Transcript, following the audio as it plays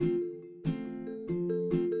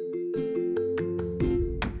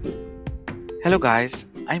Hello, guys.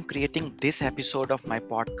 I'm creating this episode of my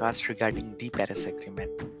podcast regarding the Paris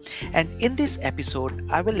Agreement. And in this episode,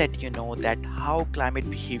 I will let you know that how climate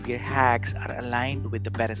behavior hacks are aligned with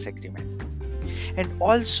the Paris Agreement. And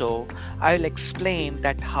also, I will explain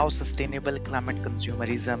that how sustainable climate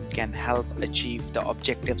consumerism can help achieve the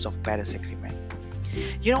objectives of Paris Agreement.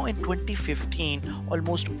 In 2015,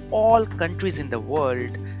 almost all countries in the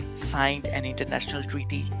world signed an international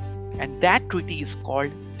treaty, and that treaty is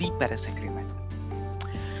called the Paris Agreement.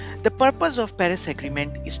 The purpose of Paris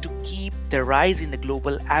Agreement is to keep the rise in the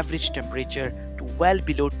global average temperature to well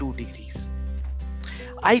below 2 degrees,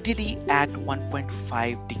 ideally at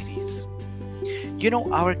 1.5 degrees.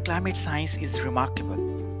 Our climate science is remarkable,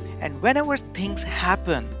 and whenever things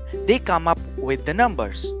happen, they come up with the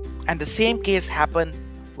numbers. And the same case happened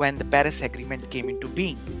when the Paris Agreement came into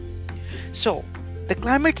being. So, the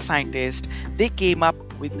climate scientists, they came up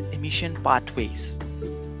with emission pathways.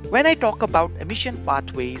 When I talk about emission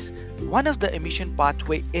pathways, one of the emission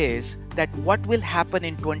pathway is that what will happen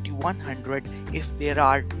in 2100 if there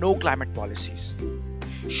are no climate policies.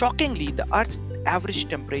 Shockingly, the Earth's average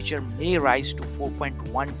temperature may rise to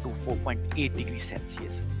 4.1 to 4.8 degrees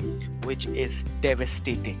Celsius, which is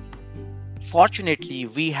devastating. Fortunately,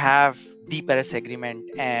 we have the Paris Agreement,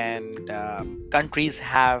 and countries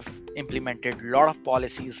have implemented a lot of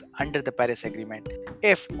policies under the Paris Agreement.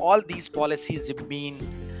 If all these policies have been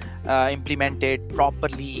implemented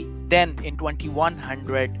properly, then in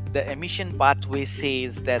 2100 the emission pathway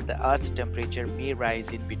says that the Earth's temperature may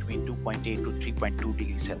rise in between 2.8 to 3.2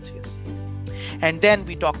 degrees Celsius. And then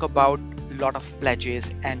we talk about a lot of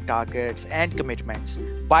pledges and targets and commitments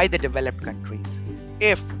by the developed countries.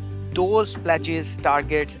 If those pledges,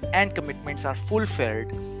 targets and commitments are fulfilled,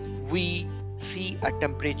 we see a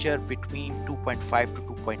temperature between 2.5 to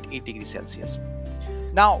 2.8 degrees Celsius.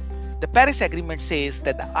 Now, the Paris Agreement says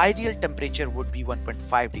that the ideal temperature would be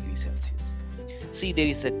 1.5 degrees Celsius. See, there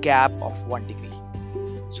is a gap of 1 degree.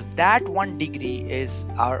 So that 1 degree is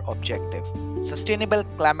our objective. Sustainable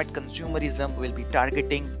climate consumerism will be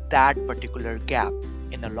targeting that particular gap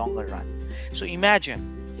in the longer run. So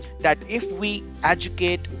imagine that if we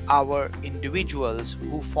educate our individuals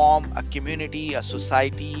who form a community, a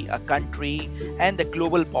society, a country, and the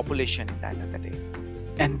global population at the end of the day.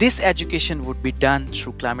 And this education would be done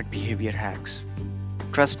through climate behavior hacks.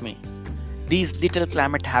 Trust me, these little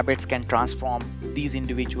climate habits can transform these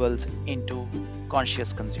individuals into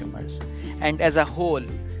conscious consumers. And as a whole,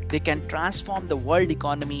 they can transform the world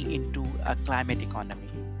economy into a climate economy.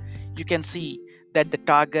 You can see that the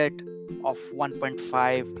target of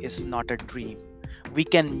 1.5 is not a dream. We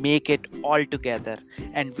can make it all together,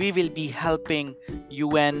 and we will be helping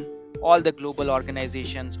UN, all the global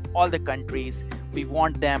organizations, all the countries. We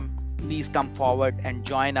want them, please come forward and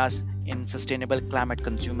join us in sustainable climate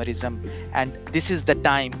consumerism. And this is the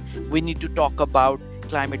time we need to talk about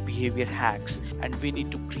climate behavior hacks, and we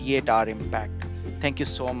need to create our impact. Thank you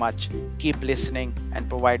so much. Keep listening and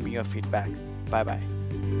provide me your feedback. Bye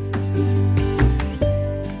bye.